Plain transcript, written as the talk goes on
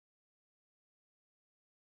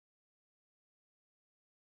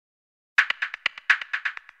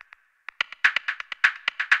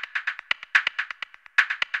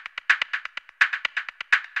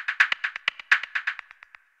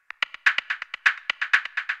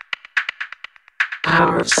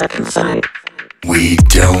second sight. We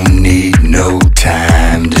don't need no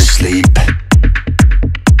time to sleep.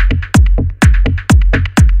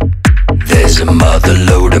 There's a mother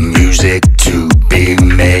load of music to be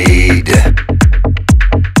made.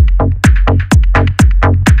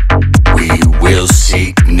 We will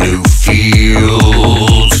seek new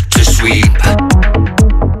fields to sweep.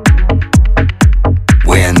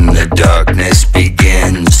 When the darkness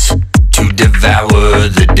begins to devour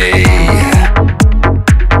the day,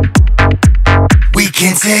 we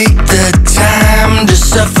can take the time to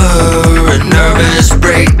suffer a nervous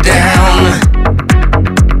breakdown.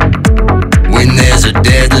 When there's a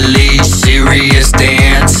deadly serious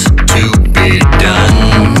dance to be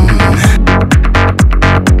done.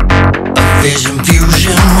 A vision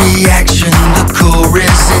fusion reaction, the core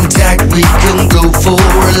is intact. We can go for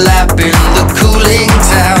a lap in the cooling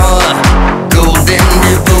tower. Golden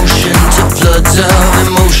devotion to floods of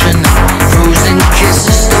emotion. Frozen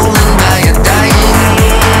kisses stolen by a dying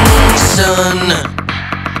sun.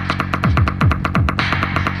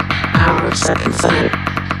 Our second sight.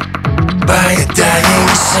 By a dying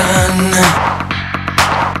sun.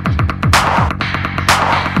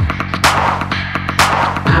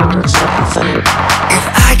 Our second sight. If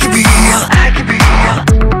I could be your, I could be your.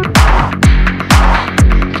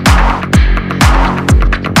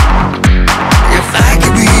 If I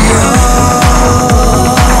could be your.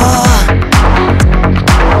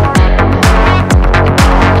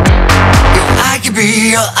 If I could be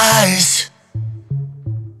your eyes.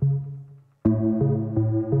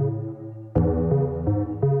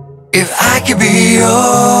 If I could be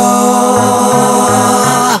your.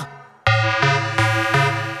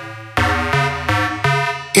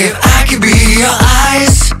 If I could be your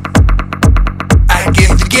eyes, I'd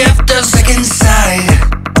give the gift of second sight.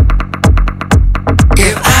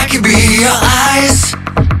 If I could be your eyes,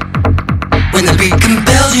 when the beat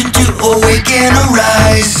compels you to awaken or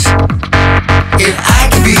rise. If I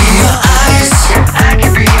could be your eyes, if I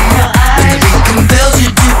could be your eyes, when the beat compels you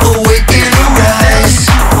to awaken or rise.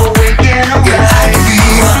 If I could be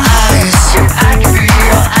your eyes, if I could be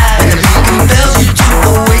your eyes, when the beat compels you to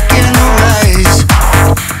awaken or rise.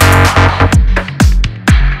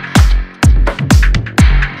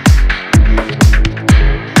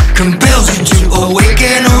 Compels you to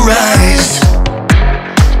awaken or rise.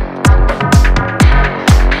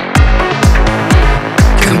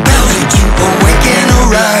 Compels you to awaken or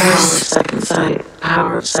rise. Second sight.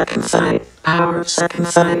 Our second sight. Our second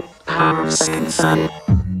sight. Our second sight.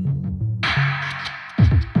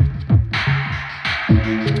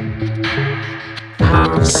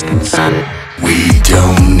 Our second sight. We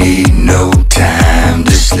don't need no time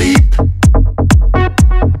to sleep.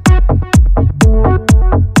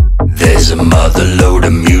 There's a mother load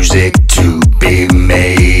of music to be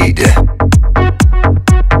made.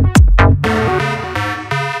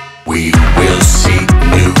 We will seek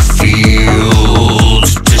new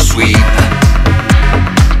fields to sweep.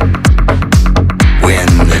 When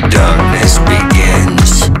the darkness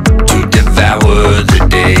begins to devour the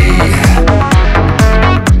day,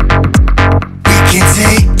 we can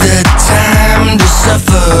take the time to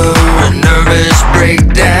suffer a nervous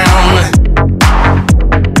breakdown.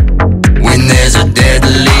 When there's a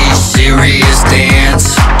deadly serious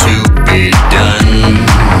dance to be done.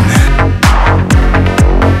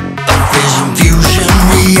 A vision fusion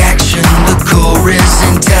reaction, the core is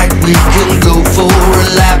intact. We can go for a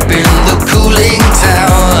lap in the cooling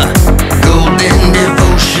tower. Golden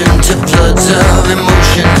devotion to floods of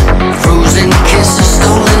emotion. Frozen kisses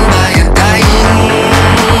stolen by a dying.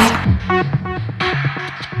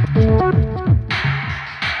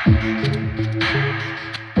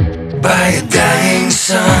 By a dying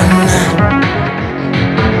sun.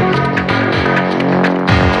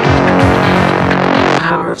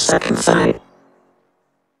 Our second sight.